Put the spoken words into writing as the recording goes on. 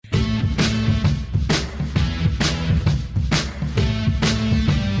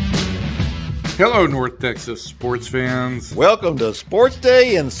Hello, North Texas sports fans. Welcome to Sports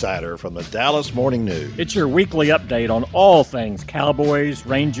Day Insider from the Dallas Morning News. It's your weekly update on all things Cowboys,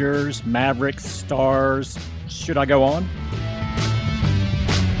 Rangers, Mavericks, Stars. Should I go on?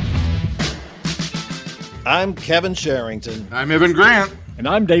 I'm Kevin Sherrington. I'm Evan Grant. And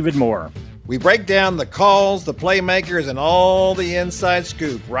I'm David Moore. We break down the calls, the playmakers, and all the inside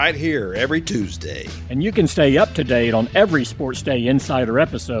scoop right here every Tuesday. And you can stay up to date on every Sports Day Insider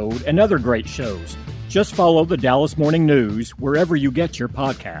episode and other great shows. Just follow the Dallas Morning News wherever you get your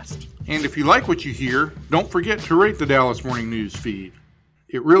podcast. And if you like what you hear, don't forget to rate the Dallas Morning News feed.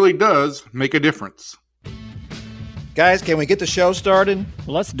 It really does make a difference. Guys, can we get the show started?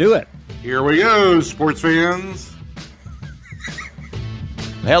 Well, let's do it. Here we go, sports fans.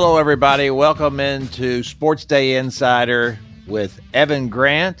 Hello, everybody. Welcome into Sports Day Insider with Evan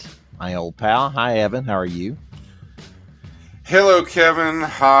Grant, my old pal. Hi, Evan. How are you? Hello, Kevin.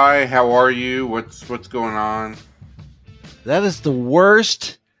 Hi. How are you? What's going on? That is the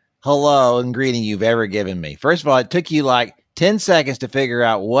worst hello and greeting you've ever given me. First of all, it took you like 10 seconds to figure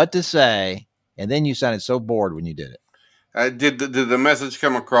out what to say, and then you sounded so bored when you did it. Did the message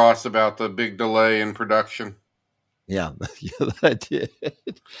come across about the big delay in production? Yeah, that did.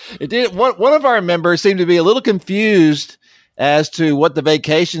 It did. One of our members seemed to be a little confused as to what the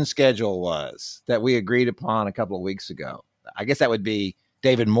vacation schedule was that we agreed upon a couple of weeks ago. I guess that would be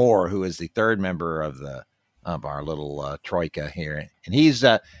David Moore, who is the third member of our little troika here, and he's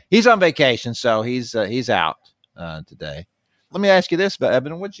on vacation, so he's out today. Let me ask you this,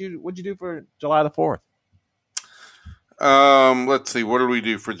 Evan: what'd you do for July the 4th? Let's see. What did we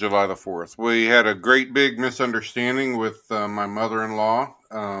do for July the 4th? We had a great big misunderstanding with my mother-in-law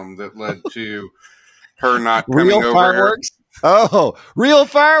that led to her not coming real over fireworks. here. Oh, real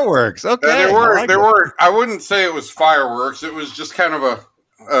fireworks. Okay. There were. I wouldn't say it was fireworks. It was just kind of a,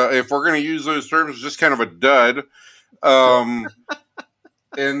 if we're going to use those terms, just kind of a dud. And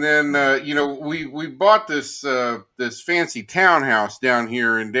then, we bought this fancy townhouse down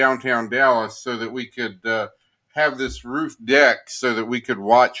here in downtown Dallas so that we could have this roof deck so that we could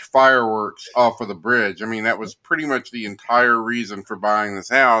watch fireworks off of the bridge. I mean, that was pretty much the entire reason for buying this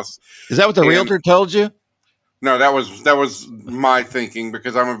house. Is that what the realtor told you? No, that was my thinking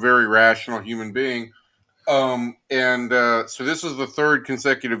because I'm a very rational human being. So this is the third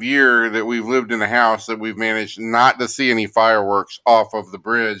consecutive year that we've lived in a house that we've managed not to see any fireworks off of the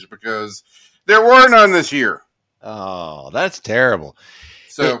bridge because there were none this year. Oh, that's terrible.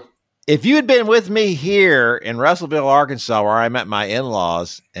 So if you had been with me here in Russellville, Arkansas, where I met my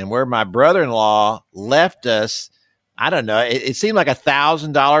in-laws and where my brother-in-law left us, I don't know, it seemed like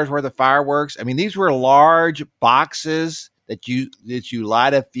 $1,000 worth of fireworks. I mean, these were large boxes that you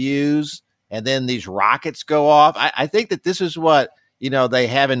light a fuse and then these rockets go off. I think that this is what, they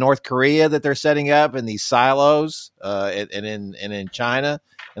have in North Korea that they're setting up in these silos and in China.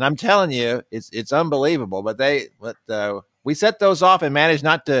 And I'm telling you, it's unbelievable. But we set those off and managed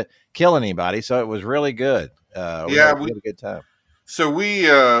not to kill anybody, so it was really good. We had a good time. So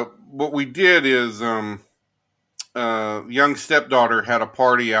what we did is, young stepdaughter had a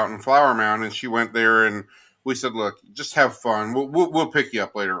party out in Flower Mound, and she went there, and we said, "Look, just have fun. We'll pick you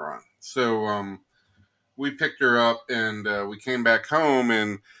up later on." So we picked her up, and we came back home,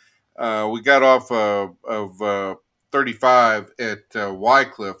 and we got off of 35 at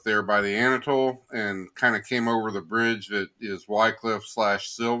Wycliffe there by the Anatole and kind of came over the bridge that is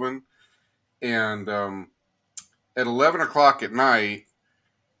Wycliffe/Sylvan. And at 11 o'clock at night,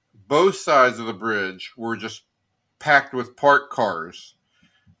 both sides of the bridge were just packed with parked cars.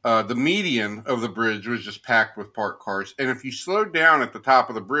 The median of the bridge was just packed with parked cars. And if you slowed down at the top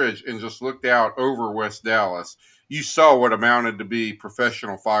of the bridge and just looked out over West Dallas, you saw what amounted to be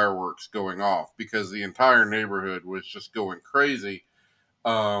professional fireworks going off because the entire neighborhood was just going crazy.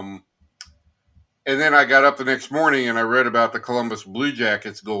 And then I got up the next morning and I read about the Columbus Blue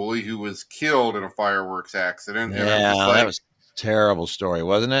Jackets goalie who was killed in a fireworks accident. And that was a terrible story,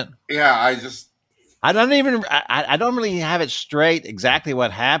 wasn't it? Yeah, I don't really have it straight exactly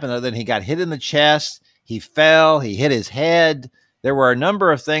what happened other than he got hit in the chest, he fell, he hit his head. There were a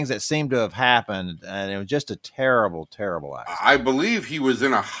number of things that seemed to have happened, and it was just a terrible, terrible accident. I believe he was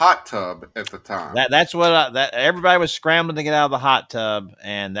in a hot tub at the time. That's what everybody was scrambling to get out of the hot tub,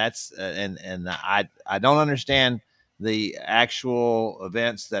 and I don't understand the actual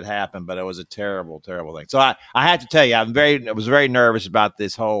events that happened, but it was a terrible, terrible thing. So I have to tell you, I was very nervous about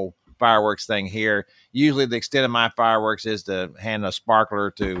this whole fireworks thing here. Usually the extent of my fireworks is to hand a sparkler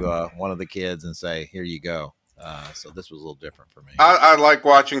to one of the kids and say, "Here you go." So this was a little different for me. I like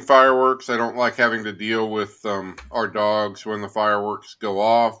watching fireworks. I don't like having to deal with our dogs when the fireworks go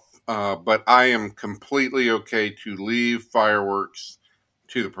off. but I am completely okay to leave fireworks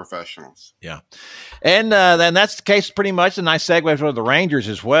to the professionals. Yeah. And then that's the case pretty much. A nice segue for the Rangers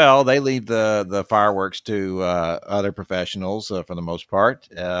as well. They leave the fireworks to other professionals for the most part.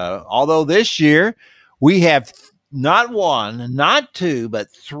 Although this year we have not one, not two,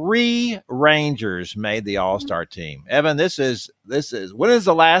 but three Rangers made the All-Star team. Evan, this is when is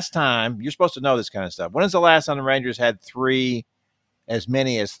the last time, you're supposed to know this kind of stuff, when is the last time the Rangers had as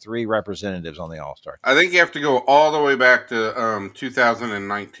many as three representatives on the All-Star team? I think you have to go all the way back to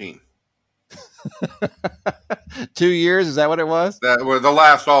 2019. 2 years, is that what it was? That was the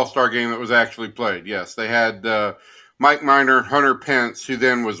last All-Star game that was actually played. Yes, they had Mike Minor, Hunter Pence, who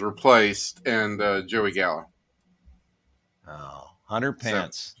then was replaced, and Joey Gallo. Oh, Hunter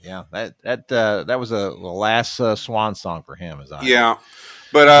Pence. So, yeah, that was the last swan song for him. Yeah,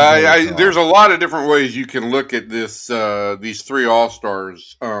 but there's a lot of different ways you can look at this. These three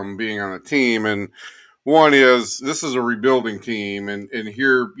All-Stars being on the team, and one is this is a rebuilding team, and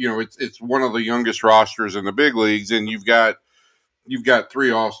here it's one of the youngest rosters in the big leagues, and you've got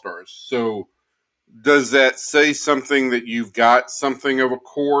three All-Stars. So does that say something that you've got something of a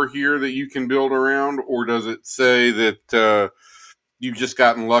core here that you can build around, or does it say that you've just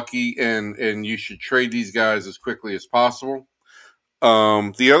gotten lucky and you should trade these guys as quickly as possible?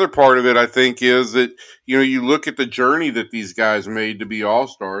 The other part of it, I think, is that you look at the journey that these guys made to be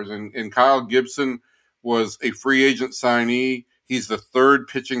All-Stars, and Kyle Gibson was a free agent signee. He's the third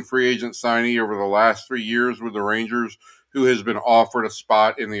pitching free agent signee over the last 3 years with the Rangers who has been offered a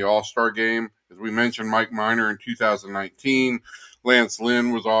spot in the All-Star game. As we mentioned, Mike Minor in 2019. Lance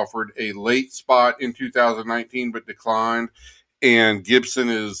Lynn was offered a late spot in 2019 but declined. And Gibson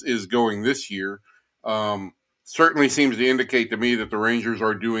is going this year. Certainly seems to indicate to me that the Rangers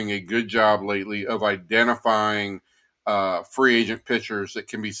are doing a good job lately of identifying free agent pitchers that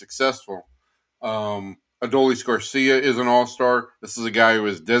can be successful. Adolis Garcia is an All-Star. This is a guy who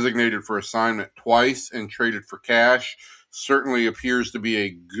was designated for assignment twice and traded for cash. Certainly appears to be a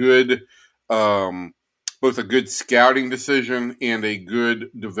good, both a good scouting decision and a good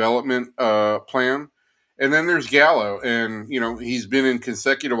development plan. And then there's Gallo, and he's been in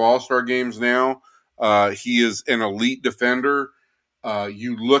consecutive All-Star games now. He is an elite defender.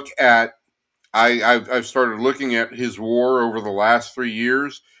 You look at, I've started looking at his WAR over the last 3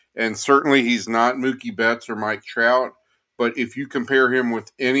 years, and certainly he's not Mookie Betts or Mike Trout. But if you compare him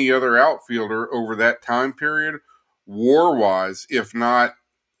with any other outfielder over that time period, WAR-wise, if not,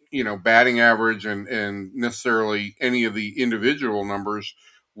 batting average and necessarily any of the individual numbers,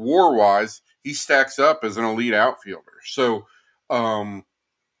 WAR-wise, he stacks up as an elite outfielder. So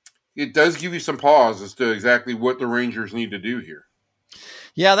it does give you some pause as to exactly what the Rangers need to do here.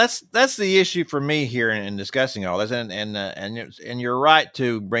 Yeah, that's the issue for me here in discussing all this, and you're right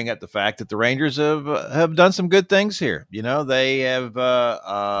to bring up the fact that the Rangers have done some good things here. They have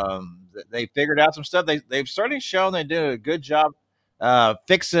they figured out some stuff. They've certainly shown they do a good job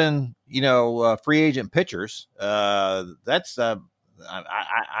fixing free agent pitchers. That's I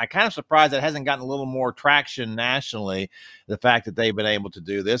kind of surprised that hasn't gotten a little more traction nationally. The fact that they've been able to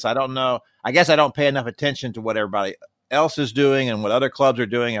do this, I don't know. I guess I don't pay enough attention to what everybody else is doing and what other clubs are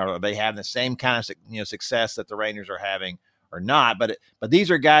doing. Are they having the same kind of success that the Rangers are having or not? But these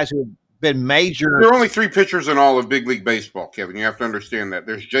are guys who have been major. There are only three pitchers in all of big league baseball, Kevin. You have to understand that.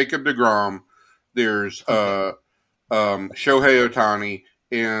 There's Jacob deGrom, there's Shohei Ohtani,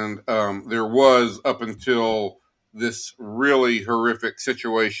 and there was up until this really horrific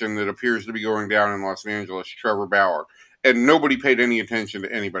situation that appears to be going down in Los Angeles, Trevor Bauer. And nobody paid any attention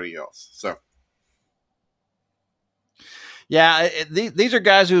to anybody else. So. Yeah, these are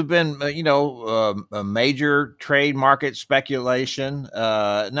guys who've been, a major trade market speculation.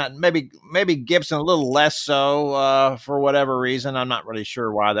 Not maybe Gibson a little less so for whatever reason. I'm not really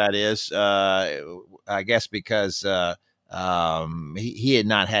sure why that is. I guess because he had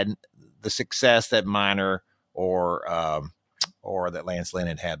not had the success that Minor or that Lance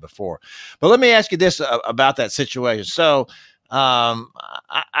Lynn had before. But let me ask you this about that situation. So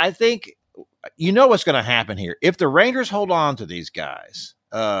I think. What's going to happen here. If the Rangers hold on to these guys,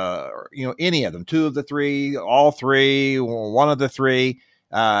 any of them, two of the three, all three, one of the three,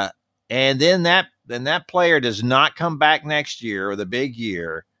 and then that player does not come back next year or the big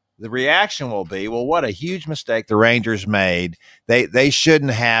year, the reaction will be, well, what a huge mistake the Rangers made. They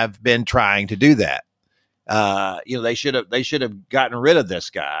shouldn't have been trying to do that. They should have gotten rid of this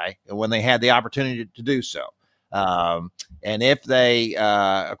guy when they had the opportunity to do so. And if they,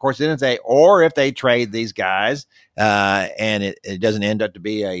 of course, then if they trade these guys, and it doesn't end up to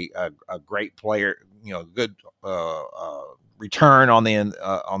be a great player, good return on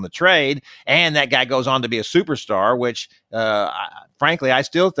the trade, and that guy goes on to be a superstar, which frankly, I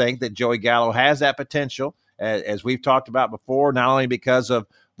still think that Joey Gallo has that potential, as we've talked about before, not only because of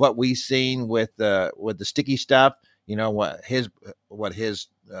what we've seen with the sticky stuff, what his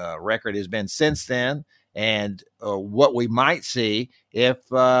record has been since then, and what we might see if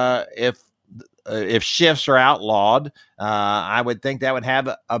shifts are outlawed. I would think that would have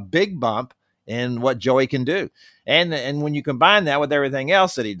a big bump in what Joey can do. And when you combine that with everything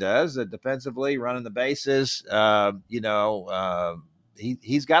else that he does, defensively, running the bases,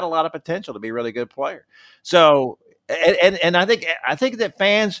 he's got a lot of potential to be a really good player. So, and I think that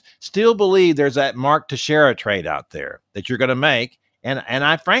fans still believe there's that Mark Teixeira trade out there that you're going to make. And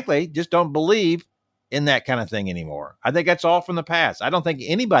I frankly just don't believe in that kind of thing anymore. I think that's all from the past. I don't think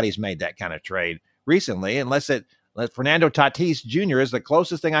anybody's made that kind of trade recently, unless Fernando Tatis Jr. is the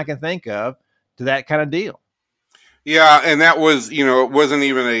closest thing I can think of to that kind of deal. Yeah, and that was, it wasn't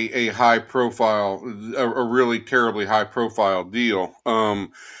even a high profile, a really terribly high profile deal.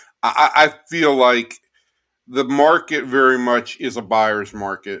 I feel like the market very much is a buyer's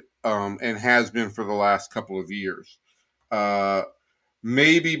market, and has been for the last couple of years.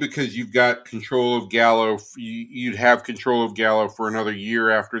 Maybe because you've got control of Gallo, you'd have control of Gallo for another year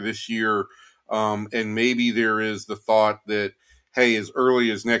after this year. And maybe there is the thought that, hey, as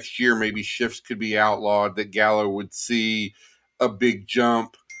early as next year, maybe shifts could be outlawed, that Gallo would see a big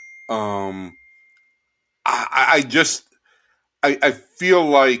jump. I feel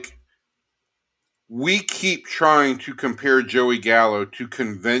like we keep trying to compare Joey Gallo to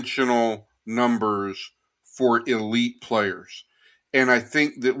conventional numbers for elite players. And I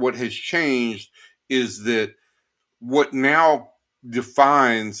think that what has changed is that what now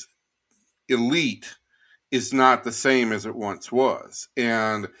defines elite is not the same as it once was.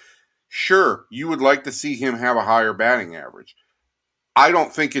 And sure, you would like to see him have a higher batting average. I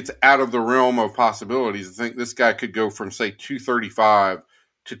don't think it's out of the realm of possibilities. I think this guy could go from, say, 235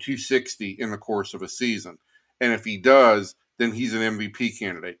 to 260 in the course of a season. And if he does, then he's an MVP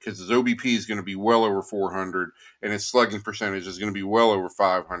candidate, because his OBP is going to be well over 400 and his slugging percentage is going to be well over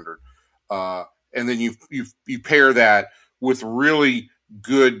 500. And then you pair that with really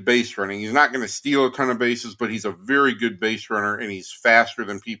good base running. He's not going to steal a ton of bases, but he's a very good base runner, and he's faster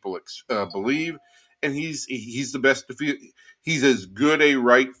than people believe. And he's the best. He's as good a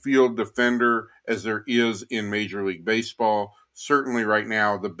right field defender as there is in Major League Baseball. Certainly right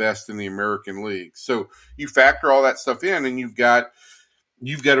now, the best in the American League. So you factor all that stuff in, and you've got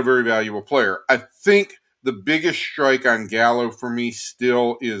a very valuable player. I think the biggest strike on Gallo for me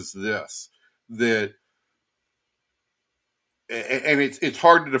still is this, that, and it's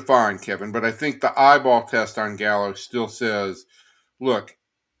hard to define, Kevin, but I think the eyeball test on Gallo still says, look,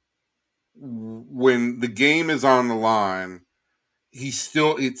 when the game is on the line,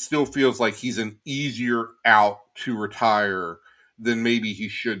 it still feels like he's an easier out to retire than maybe he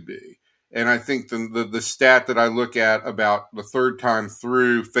should be. And I think the stat that I look at about the third time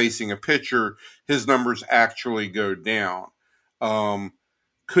through facing a pitcher, his numbers actually go down.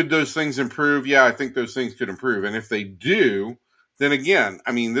 Could those things improve? Yeah, I think those things could improve. And if they do, then again,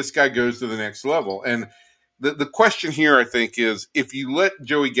 I mean, this guy goes to the next level. And the question here, I think, is if you let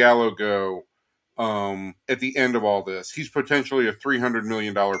Joey Gallo go at the end of all this, he's potentially a $300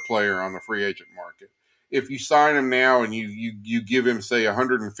 million player on the free agent market. If you sign him now and you give him, say,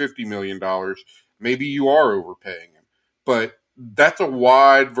 $150 million, maybe you are overpaying him. But that's a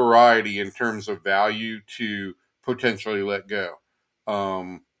wide variety in terms of value to potentially let go.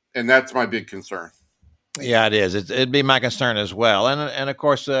 And that's my big concern. Yeah, it is. It'd be my concern as well. And of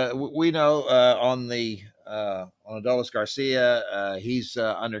course, we know on Adolis Garcia, he's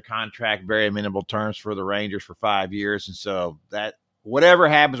under contract, very amenable terms for the Rangers for 5 years. And so that whatever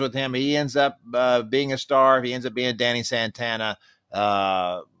happens with him, he ends up being a star. If he ends up being Danny Santana,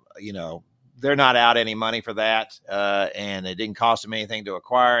 they're not out any money for that. And it didn't cost him anything to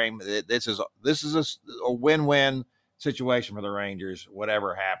acquire him. This is a win-win situation for the Rangers,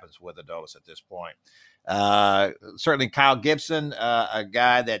 whatever happens with Adolis at this point. Certainly Kyle Gibson, a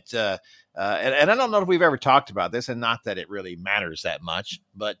guy that, and I don't know if we've ever talked about this, and not that it really matters that much,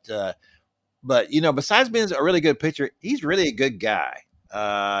 but besides being a really good pitcher, he's really a good guy.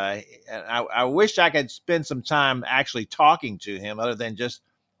 And I wish I could spend some time actually talking to him other than just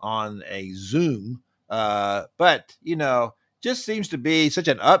on a Zoom. But just seems to be such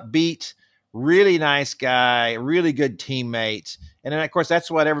an upbeat, really nice guy, really good teammate. And then, of course, that's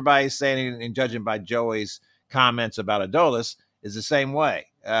what everybody's saying, and judging by Joey's comments about Adolis, is the same way.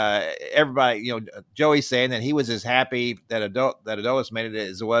 everybody, Joey's saying that he was as happy that Adolis made it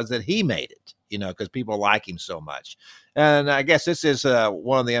as it was that he made it, because people like him so much. And I guess this is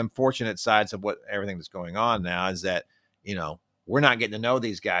one of the unfortunate sides of everything that's going on now is that, we're not getting to know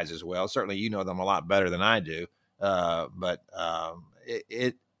these guys as well. Certainly, you know them a lot better than I do. But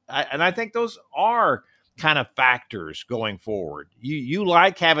I think those are kind of factors going forward. You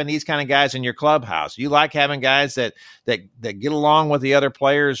like having these kind of guys in your clubhouse. You like having guys that get along with the other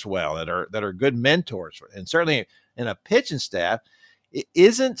players well, that are good mentors. And certainly in a pitching staff, it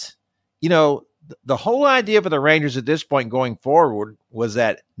isn't, the whole idea for the Rangers at this point going forward was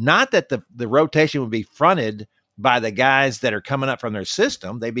that not that the rotation would be fronted by the guys that are coming up from their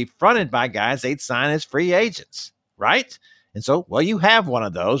system. They'd be fronted by guys they'd sign as free agents, right? And so, well, you have one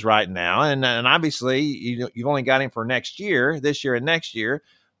of those right now. And obviously, you've only got him for this year and next year.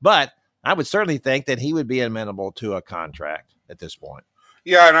 But I would certainly think that he would be amenable to a contract at this point.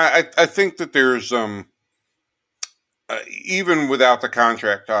 Yeah, and I think that there's, even without the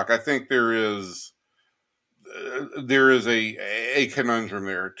contract talk, I think there is a conundrum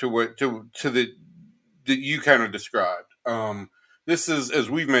there to that you kind of described. This is, as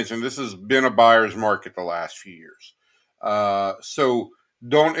we've mentioned, this has been a buyer's market the last few years. So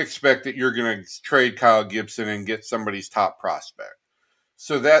don't expect that you're going to trade Kyle Gibson and get somebody's top prospect.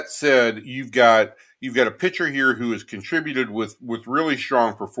 So that said, you've got a pitcher here who has contributed with really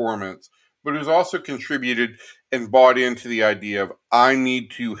strong performance, but who's also contributed and bought into the idea of, I need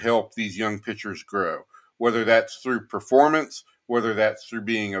to help these young pitchers grow, whether that's through performance, whether that's through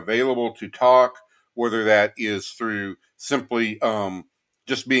being available to talk, whether that is through simply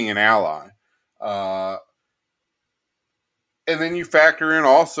just being an ally. And then you factor in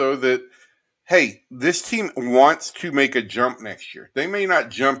also that, hey, this team wants to make a jump next year. They may not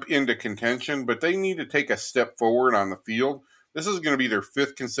jump into contention, but they need to take a step forward on the field. This is going to be their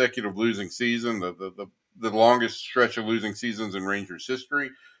 5th consecutive losing season, the longest stretch of losing seasons in Rangers history.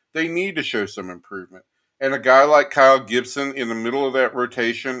 They need to show some improvement. And a guy like Kyle Gibson in the middle of that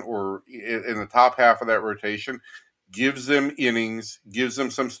rotation or in the top half of that rotation gives them innings, gives them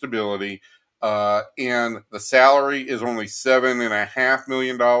some stability. And the salary is only $7.5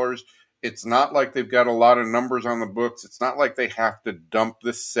 million. It's not like they've got a lot of numbers on the books. It's not like they have to dump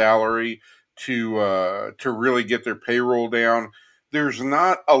this salary to really get their payroll down. There's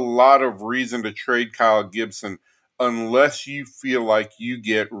not a lot of reason to trade Kyle Gibson unless you feel like you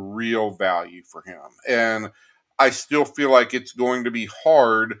get real value for him. And I still feel like it's going to be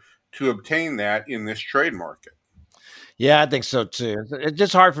hard to obtain that in this trade market. Yeah, I think so too. It's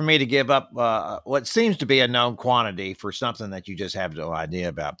just hard for me to give up what seems to be a known quantity for something that you just have no idea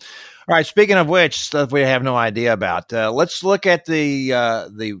about. All right, speaking of which, stuff we have no idea about. Let's look at the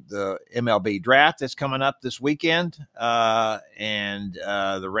MLB draft that's coming up this weekend, and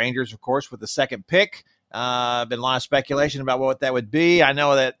the Rangers, of course, with the second pick. Been a lot of speculation about what that would be. I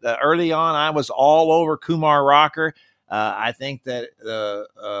know that early on I was all over Kumar Rocker. I think that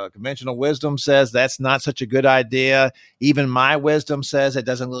conventional wisdom says that's not such a good idea. Even my wisdom says it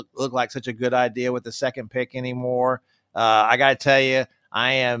doesn't look like such a good idea with the second pick anymore. I got to tell you,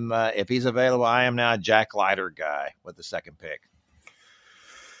 I am, if he's available, I am now a Jack Leiter guy with the second pick.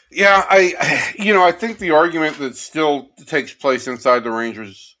 Yeah, I think the argument that still takes place inside the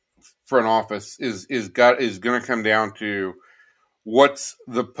Rangers front office is going to come down to what's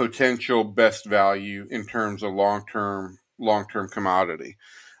the potential best value in terms of long-term commodity.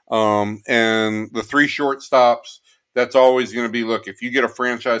 And the 3 shortstops, that's always going to be, look, if you get a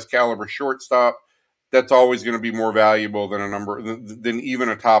franchise caliber shortstop, that's always going to be more valuable than even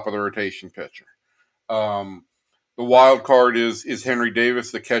a top of the rotation pitcher. The wild card is Henry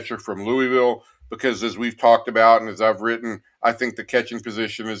Davis, the catcher from Louisville, because as we've talked about and as I've written, I think the catching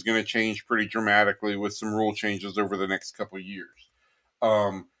position is going to change pretty dramatically with some rule changes over the next couple of years.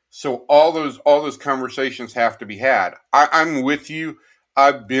 So all those conversations have to be had. I'm with you.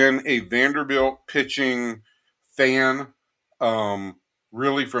 I've been a Vanderbilt pitching fan,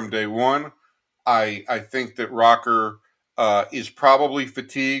 really from day one. I think that Rocker is probably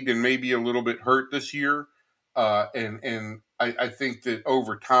fatigued and maybe a little bit hurt this year. And I think that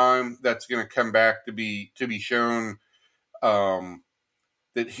over time that's going to come back to be shown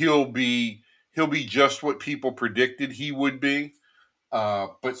that he'll be just what people predicted he would be.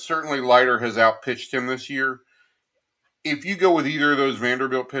 But certainly Leiter has outpitched him this year. If you go with either of those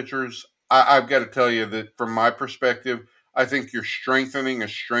Vanderbilt pitchers, I've got to tell you that from my perspective, I think you're strengthening a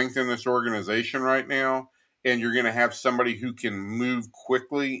strength in this organization right now, and you're going to have somebody who can move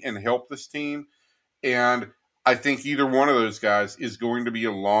quickly and help this team. And I think either one of those guys is going to be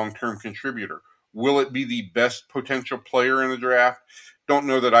a long-term contributor. Will it be the best potential player in the draft? don't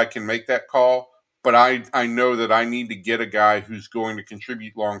know that I can make that call, but I know that I need to get a guy who's going to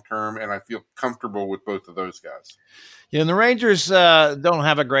contribute long term, and I feel comfortable with both of those guys. Yeah, and the Rangers don't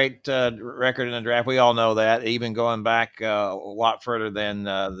have a great record in the draft. We all know that, even going back a lot further than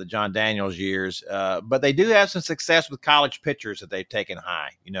the John Daniels years. But they do have some success with college pitchers that they've taken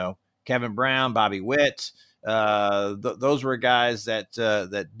high. You know, Kevin Brown, Bobby Witt. Those were guys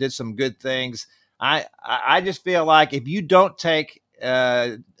that did some good things. I just feel like if you don't take,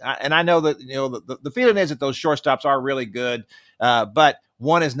 and I know that the feeling is that those shortstops are really good, but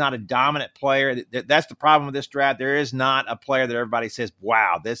one is not a dominant player. That's the problem with this draft. There is not a player that everybody says,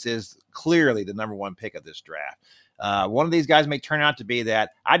 wow, this is clearly the number one pick of this draft. One of these guys may turn out to be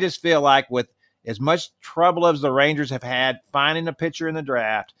that. I just feel like with as much trouble as the Rangers have had finding a pitcher in the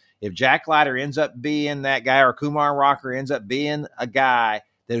draft, if Jack Leiter ends up being that guy or Kumar Rocker ends up being a guy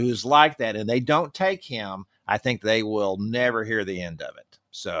who's like that and they don't take him, I think they will never hear the end of it.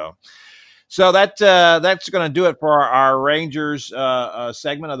 So that's going to do it for our Rangers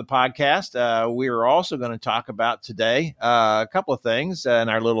segment of the podcast. We are also going to talk about today a couple of things in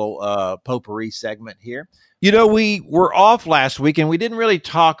our little potpourri segment here. You know, we were off last week, and we didn't really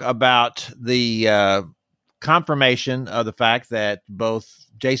talk about the confirmation of the fact that both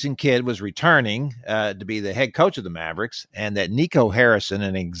Jason Kidd was returning to be the head coach of the Mavericks, and that Nico Harrison,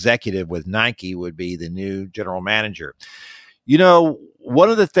 an executive with Nike, would be the new general manager. You know,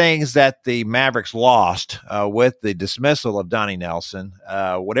 one of the things that the Mavericks lost with the dismissal of Donnie Nelson,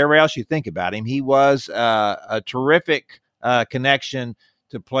 whatever else you think about him, he was a terrific connection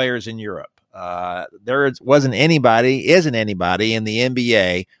to players in Europe. There isn't anybody in the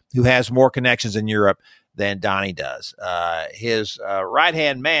NBA who has more connections in Europe than Donnie does. His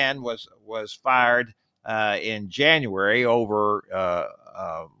right-hand man was fired in January over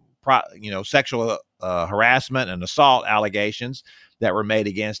sexual harassment and assault allegations that were made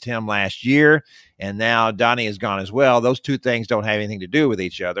against him last year, and now Donnie is gone as well. Those two things don't have anything to do with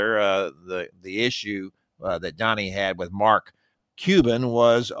each other. The issue that Donnie had with Mark Cuban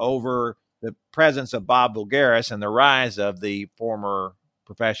was over the presence of Bob Bulgaris and the rise of the former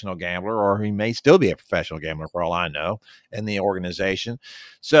professional gambler, or he may still be a professional gambler for all I know, in the organization.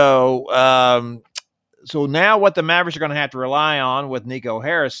 So now what the Mavericks are going to have to rely on with Nico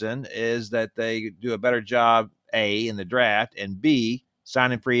Harrison is that they do a better job, A, in the draft, and B,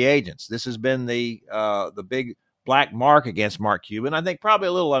 signing free agents. This has been the big black mark against Mark Cuban. I think probably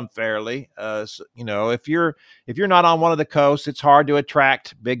a little unfairly. If you're not on one of the coasts, it's hard to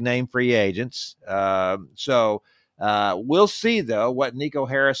attract big name free agents. So we'll see though what Nico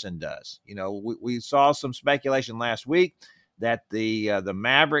Harrison does. You know, we saw some speculation last week that the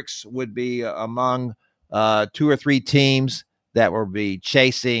Mavericks would be among 2 or 3 teams that will be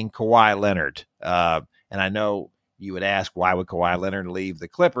chasing Kawhi Leonard. And I know you would ask, why would Kawhi Leonard leave the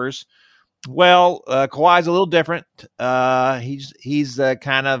Clippers? Well, Kawhi's a little different. He's the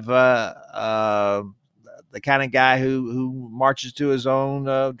kind of guy who marches to his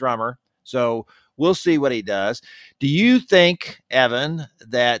own drummer. So we'll see what he does. Do you think, Evan,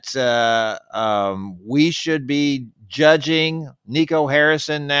 that we should be judging Nico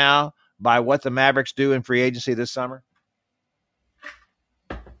Harrison now by what the Mavericks do in free agency this summer?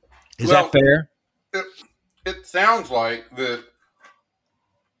 Is that fair? It sounds like that.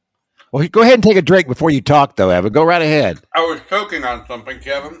 Well, go ahead and take a drink before you talk, though, Evan. Go right ahead. I was choking on something,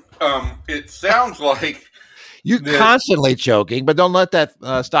 Kevin. It sounds like you're constantly choking, but don't let that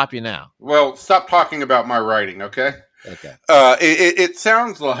stop you now. Well, stop talking about my writing, okay? Okay. It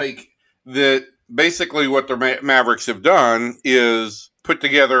sounds like that basically what the Mavericks have done is put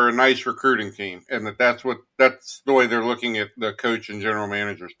together a nice recruiting team, and that's the way they're looking at the coach and general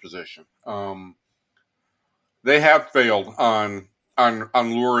manager's position. They have failed on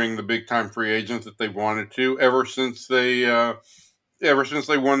luring the big time free agents that they wanted to ever since they won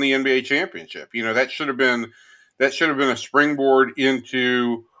the NBA championship. You know, that should have been a springboard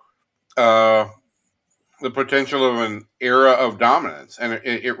into the potential of an era of dominance, and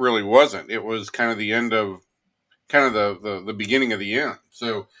it really wasn't. It was kind of the end of the beginning of the end.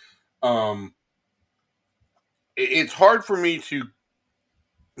 So it's hard for me to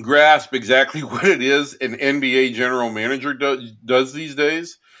grasp exactly what it is an NBA general manager does these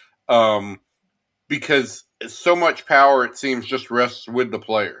days, because so much power, it seems, just rests with the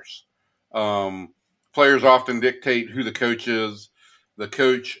players. Players often dictate who the coach is. The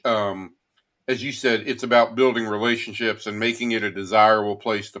coach, as you said, it's about building relationships and making it a desirable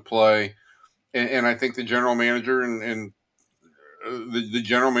place to play. And I think the general manager and the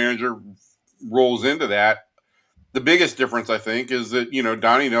general manager rolls into that. The biggest difference, I think, is that,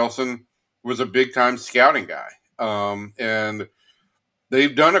 Donnie Nelson was a big-time scouting guy. And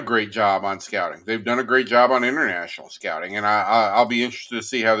they've done a great job on scouting. They've done a great job on international scouting, and I'll be interested to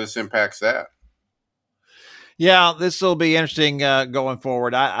see how this impacts that. Yeah, this will be interesting going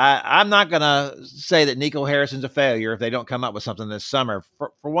forward. I'm not going to say that Nico Harrison's a failure if they don't come up with something this summer. For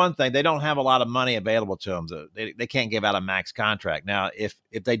one thing, they don't have a lot of money available to them. So they can't give out a max contract. Now, if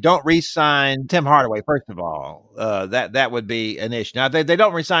they don't re-sign Tim Hardaway, first of all, that would be an issue. Now, if they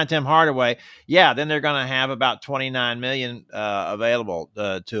don't re-sign Tim Hardaway, yeah, then they're going to have about $29 million available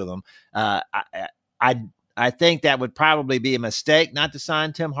to them. I think that would probably be a mistake not to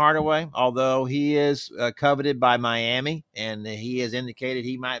sign Tim Hardaway, although he is coveted by Miami, and he has indicated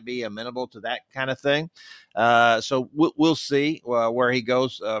he might be amenable to that kind of thing. So we'll see where he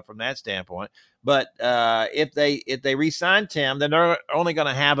goes from that standpoint. But if they re-sign Tim, then they're only going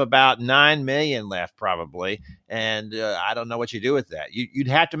to have about $9 million left probably, and I don't know what you do with that. You'd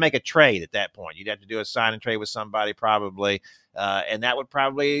have to make a trade at that point. You'd have to do a sign and trade with somebody probably, and that would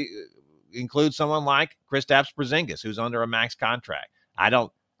probably include someone like Kristaps Porzingis, who's under a max contract. I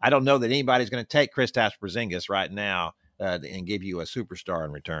don't know that anybody's going to take Kristaps Porzingis right now and give you a superstar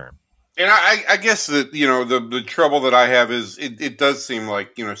in return. And I guess that, the trouble that I have is it does seem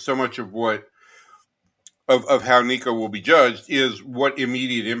like, so much of what of how Nico will be judged is what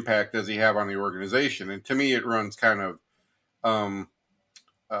immediate impact does he have on the organization. And to me, it runs kind of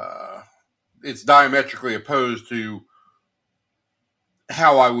it's diametrically opposed to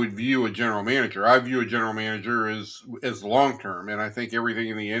how I would view a general manager. I view a general manager as long-term. And I think everything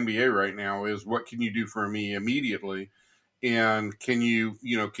in the NBA right now is what can you do for me immediately? And can you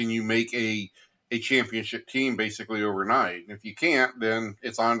make a championship team basically overnight? And if you can't, then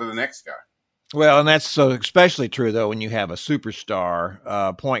it's on to the next guy. Well, and that's so especially true, though, when you have a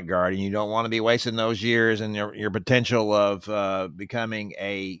superstar point guard and you don't want to be wasting those years and your potential of becoming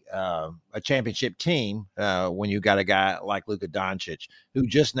a championship team when you got a guy like Luka Doncic, who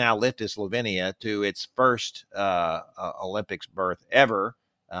just now lifted Slovenia to its first Olympics berth ever.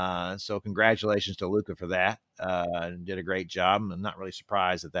 So congratulations to Luka for that. Did a great job. I'm not really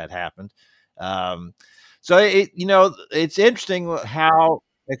surprised that happened. So it's interesting how.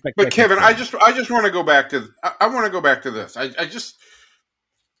 But Kevin, I just want to go back to this. I just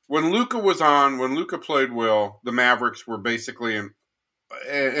when Luka played well, the Mavericks were basically an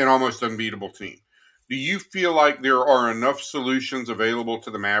almost unbeatable team. Do you feel like there are enough solutions available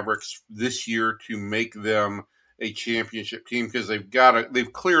to the Mavericks this year to make them a championship team? Because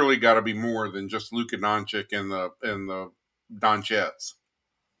they've clearly got to be more than just Luka Doncic and the Donchets.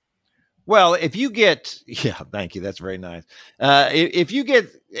 Well, if you get, thank you. That's very nice. If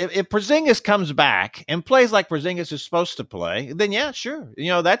Porzingis comes back and plays like Porzingis is supposed to play, then yeah, sure.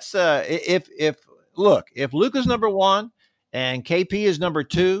 That's if Luka's number one and KP is number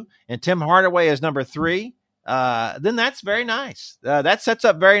two and Tim Hardaway is number three, then that's very nice. That sets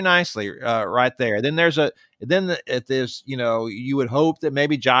up very nicely right there. Then you would hope that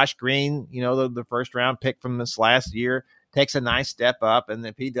maybe Josh Green, the first round pick from this last year, takes a nice step up, and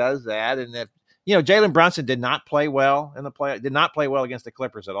if he does that, and if Jalen Brunson did not play well against the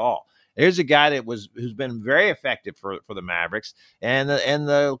Clippers at all. There's a guy who's been very effective for the Mavericks, and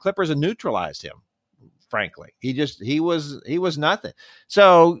the Clippers have neutralized him. Frankly, he was nothing.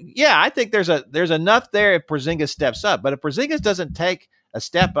 So yeah, I think there's enough there if Porzingis steps up, but if Porzingis doesn't take a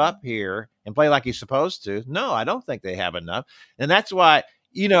step up here and play like he's supposed to, no, I don't think they have enough, and that's why.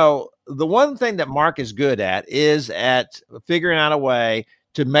 The one thing that Mark is good at is at figuring out a way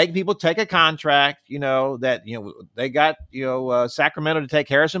to make people take a contract, they got, Sacramento to take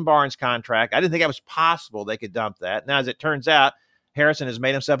Harrison Barnes' contract. I didn't think that was possible. They could dump that. Now, as it turns out, Harrison has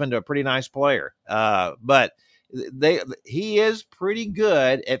made himself into a pretty nice player. But he is pretty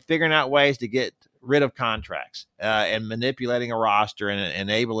good at figuring out ways to get rid of contracts and manipulating a roster and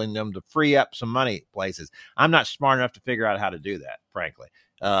enabling them to free up some money places. I'm not smart enough to figure out how to do that, frankly.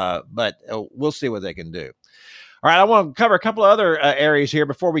 But we'll see what they can do. All right, I want to cover a couple of other areas here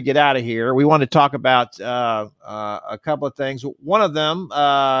before we get out of here. We want to talk about a couple of things. One of them,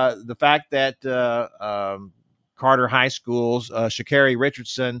 the fact that Carter High School's Sha'Carri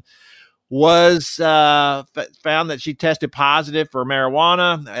Richardson was found that she tested positive for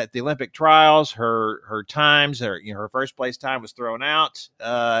marijuana at the Olympic trials. Her times, her first place time was thrown out.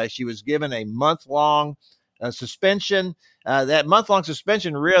 She was given a month-long suspension. That month-long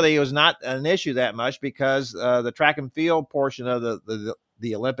suspension really was not an issue that much because the track and field portion of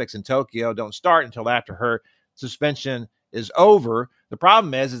the Olympics in Tokyo don't start until after her suspension is over. The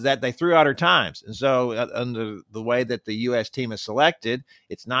problem is that they threw out her times. And so under the way that the U.S. team is selected,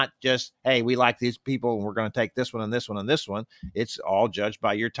 it's not just, hey, we like these people and we're going to take this one and this one and this one. It's all judged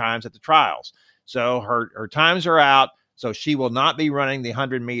by your times at the trials. So her times are out. So she will not be running the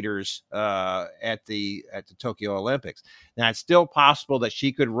 100 meters at the Tokyo Olympics. Now, it's still possible that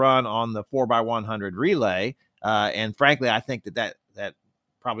she could run on the 4x100 relay. And frankly, I think that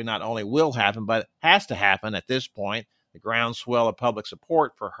probably not only will happen, but has to happen at this point. The groundswell of public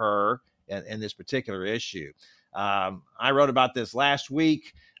support for her in this particular issue. I wrote about this last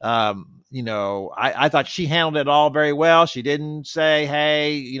week. I thought she handled it all very well. She didn't say,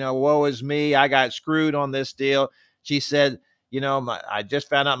 hey, woe is me, I got screwed on this deal. She said, I just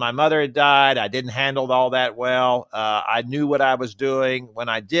found out my mother had died. I didn't handle all that well. I knew what I was doing when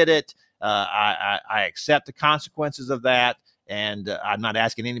I did it. I accept the consequences of that. And I'm not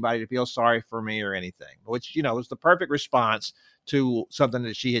asking anybody to feel sorry for me or anything, which, was the perfect response to something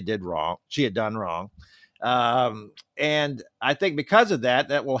that she had done wrong. And I think because of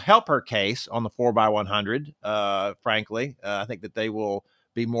that will help her case on the 4x100. Frankly, I think that they will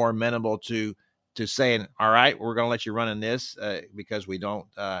be more amenable to saying, all right, we're going to let you run in this because we don't,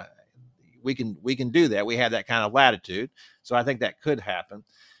 we can do that. We have that kind of latitude. So I think that could happen.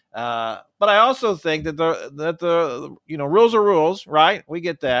 But I also think that the rules are rules, right? We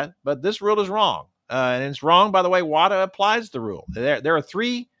get that, but this rule is wrong. And it's wrong by the way WADA applies the rule. There are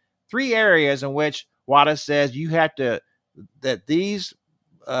three areas in which WADA says you have that these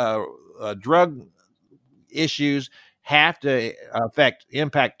drug issues have to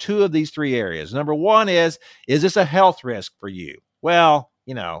impact two of these three areas. Number one is this a health risk for you? Well,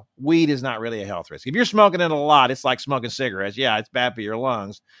 weed is not really a health risk. If you're smoking it a lot, it's like smoking cigarettes. Yeah, it's bad for your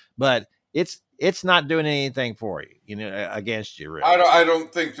lungs, but it's not doing anything for you, against you. Really. I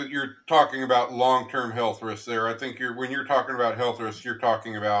don't think that you're talking about long-term health risks there. I think when you're talking about health risks, you're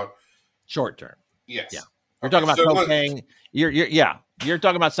talking about short-term. Yes. Yeah. You're talking about cocaine. You're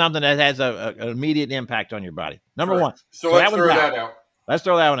talking about something that has an immediate impact on your body. Number one. So let's throw that out. Let's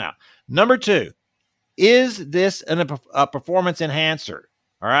throw that one out. Number two, is this a performance enhancer?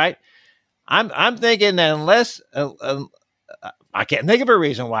 All right. I'm thinking that unless I can't think of a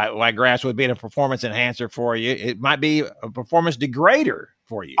reason why grass would be a performance enhancer for you. It might be a performance degrader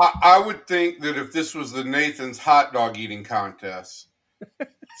for you. I would think that if this was the Nathan's hot dog eating contest,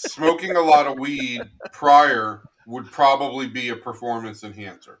 smoking a lot of weed prior would probably be a performance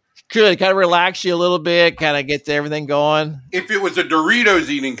enhancer. Could kind of relax you a little bit, kind of get everything going. If it was a Doritos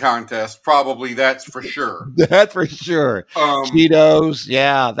eating contest, probably that's for sure. That's for sure. Cheetos,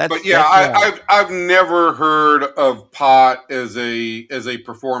 yeah. I've never heard of pot as a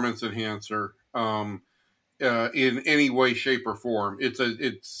performance enhancer in any way, shape, or form. It's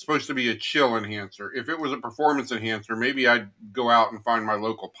supposed to be a chill enhancer. If it was a performance enhancer, maybe I'd go out and find my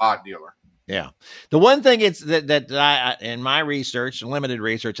local pot dealer. Yeah. The one thing that I, in my research, limited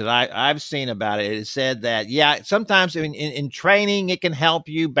research that I've seen about it, is said that, sometimes in training, it can help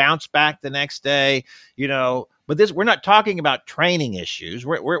you bounce back the next day, but we're not talking about training issues.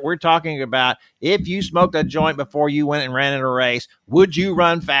 We're talking about if you smoked a joint before you went and ran in a race, would you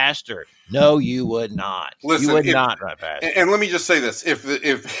run faster? No, you would not. Listen, you would not run faster. And let me just say this.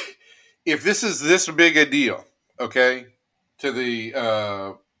 If this is this big a deal, okay, to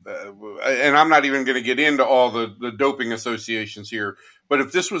the, and I'm not even going to get into all the doping associations here, but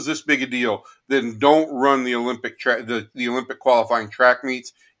if this was this big a deal, then don't run the Olympic the Olympic qualifying track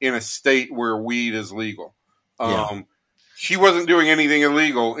meets in a state where weed is legal. She wasn't doing anything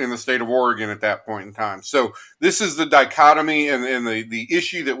illegal in the state of Oregon at that point in time. So this is the dichotomy and the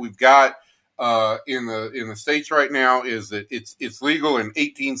issue that we've got in the states right now is that it's legal in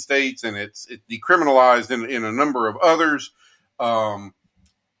 18 states and it's decriminalized in a number of others. And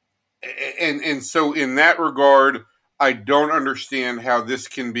so in that regard, I don't understand how this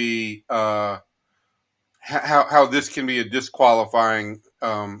can be how this can be a disqualifying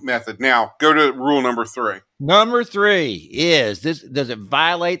method. Now, go to rule number 3. Number 3 is this: does it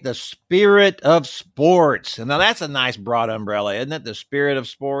violate the spirit of sports? And now that's a nice broad umbrella, isn't it? The spirit of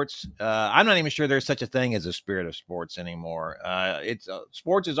sports. I'm not even sure there's such a thing as a spirit of sports anymore.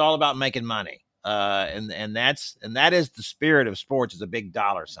 Sports is all about making money, and that is the spirit of sports, is a big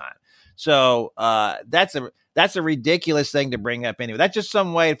dollar sign. So that's a ridiculous thing to bring up anyway. That's just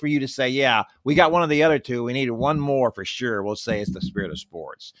some way for you to say, we got one of the other two. We needed one more for sure. We'll say it's the spirit of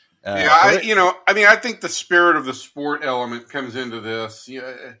sports. I think the spirit of the sport element comes into this.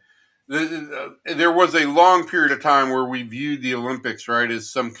 There was a long period of time where we viewed the Olympics, right,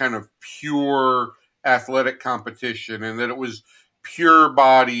 as some kind of pure athletic competition, and that it was pure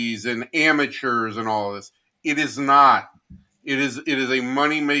bodies and amateurs and all of this. It is not. It is a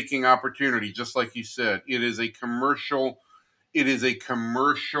money-making opportunity, just like you said. It is a commercial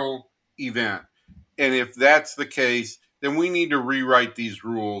event. And if that's the case, then we need to rewrite these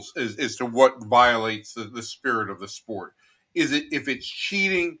rules as to what violates the spirit of the sport. if it's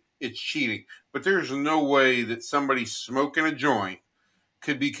cheating, it's cheating. But there's no way that somebody smoking a joint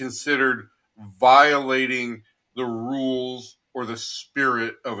could be considered violating the rules or the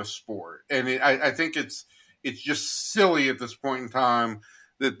spirit of a sport. And I think it's just silly at this point in time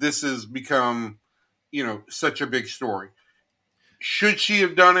that this has become, such a big story. Should she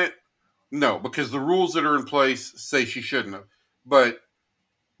have done it? No, because the rules that are in place say she shouldn't have. But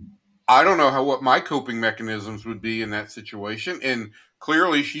I don't know what my coping mechanisms would be in that situation. And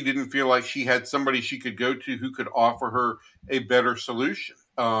clearly she didn't feel like she had somebody she could go to who could offer her a better solution.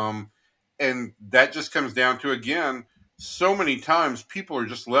 And that just comes down to, again, so many times people are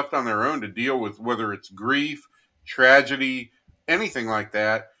just left on their own to deal with whether it's grief, tragedy, anything like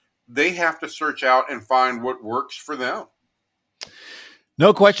that. They have to search out and find what works for them.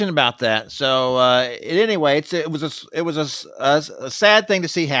 No question about that. So, anyway, it was a sad thing to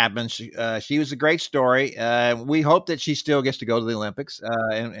see happen. She was a great story. We hope that she still gets to go to the Olympics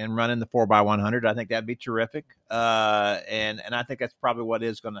and run in the 4x100. I think that'd be terrific. And I think that's probably what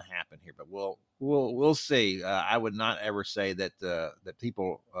is going to happen here. But we'll see. I would not ever say that that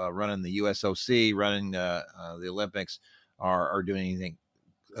people running the USOC, running the Olympics, are doing anything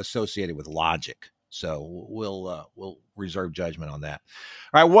associated with logic. So we'll reserve judgment on that.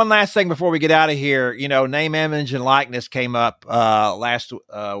 All right, one last thing before we get out of here. Name, image, and likeness came up last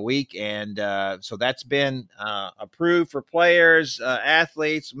week, and so that's been approved for players,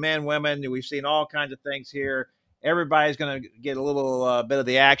 athletes, men, women. We've seen all kinds of things here. Everybody's going to get a little bit of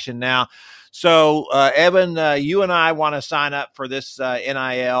the action now. So, Evan, you and I want to sign up for this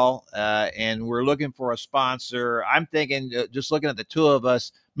NIL, and we're looking for a sponsor. I'm thinking, just looking at the two of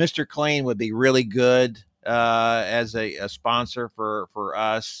us, Mr. Clean would be really good as a sponsor for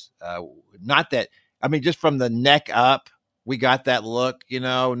us. Not that, just from the neck up, we got that look,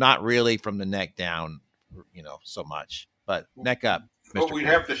 not really from the neck down, so much, but neck up. But we'd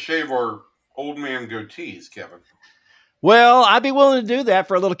have to shave our old man goatees, Kevin. Well, I'd be willing to do that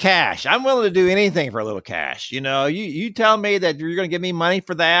for a little cash. I'm willing to do anything for a little cash. You tell me that you're going to give me money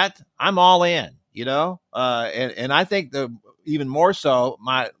for that, I'm all in, and I think even more so,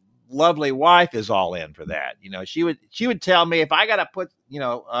 my lovely wife is all in for that. She would tell me if I got to put,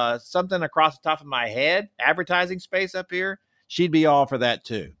 something across the top of my head, advertising space up here, she'd be all for that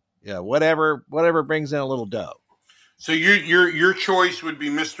too. Yeah. Whatever brings in a little dough. So your choice would be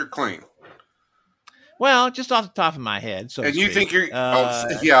Mr. Clean. Well, just off the top of my head. So, and you think you're,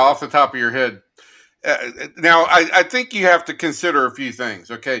 off the top of your head. Now, I think you have to consider a few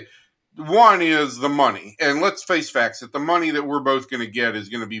things. Okay, one is the money, and let's face facts that the money that we're both going to get is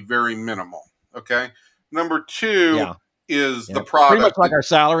going to be very minimal. Okay. Number two is the product, pretty much like our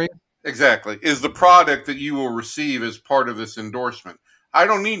salary. Exactly, is the product that you will receive as part of this endorsement. I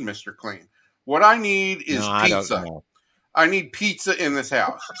don't need Mr. Clean. What I need is pizza. I need pizza in this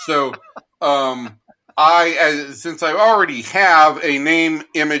house. So, since I already have a name,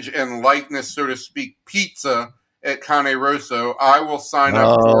 image, and likeness, so to speak, pizza at Cane Rosso, I will sign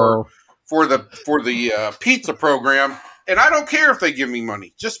up for the pizza program, and I don't care if they give me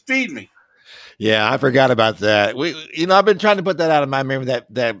money. Just feed me. Yeah, I forgot about that. I've been trying to put that out of my memory.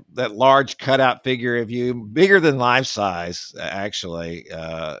 That large cutout figure of you, bigger than life size, actually.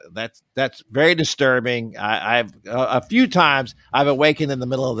 That's very disturbing. I've a few times I've awakened in the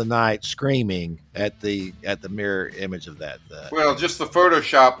middle of the night screaming at the mirror image of that. Well, just the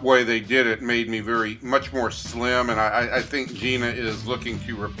Photoshop way they did it made me much more slim, and I think Gina is looking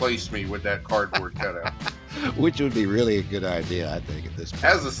to replace me with that cardboard cutout. Which would be really a good idea, I think, at this point.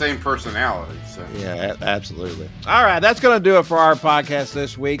 Has the same personality. So. Yeah, absolutely. All right, that's going to do it for our podcast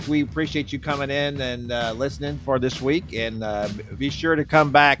this week. We appreciate you coming in and listening for this week. And be sure to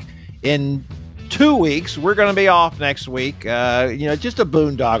come back in 2 weeks. We're going to be off next week. Just a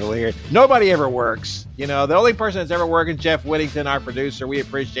boondoggle here. Nobody ever works. The only person that's ever working, Jeff Whittington, our producer. We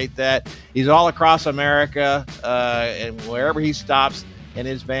appreciate that. He's all across America, and wherever he stops in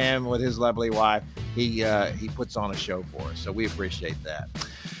his van with his lovely wife, he puts on a show for us. So we appreciate that.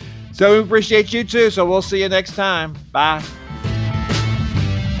 So we appreciate you too. So we'll see you next time. Bye.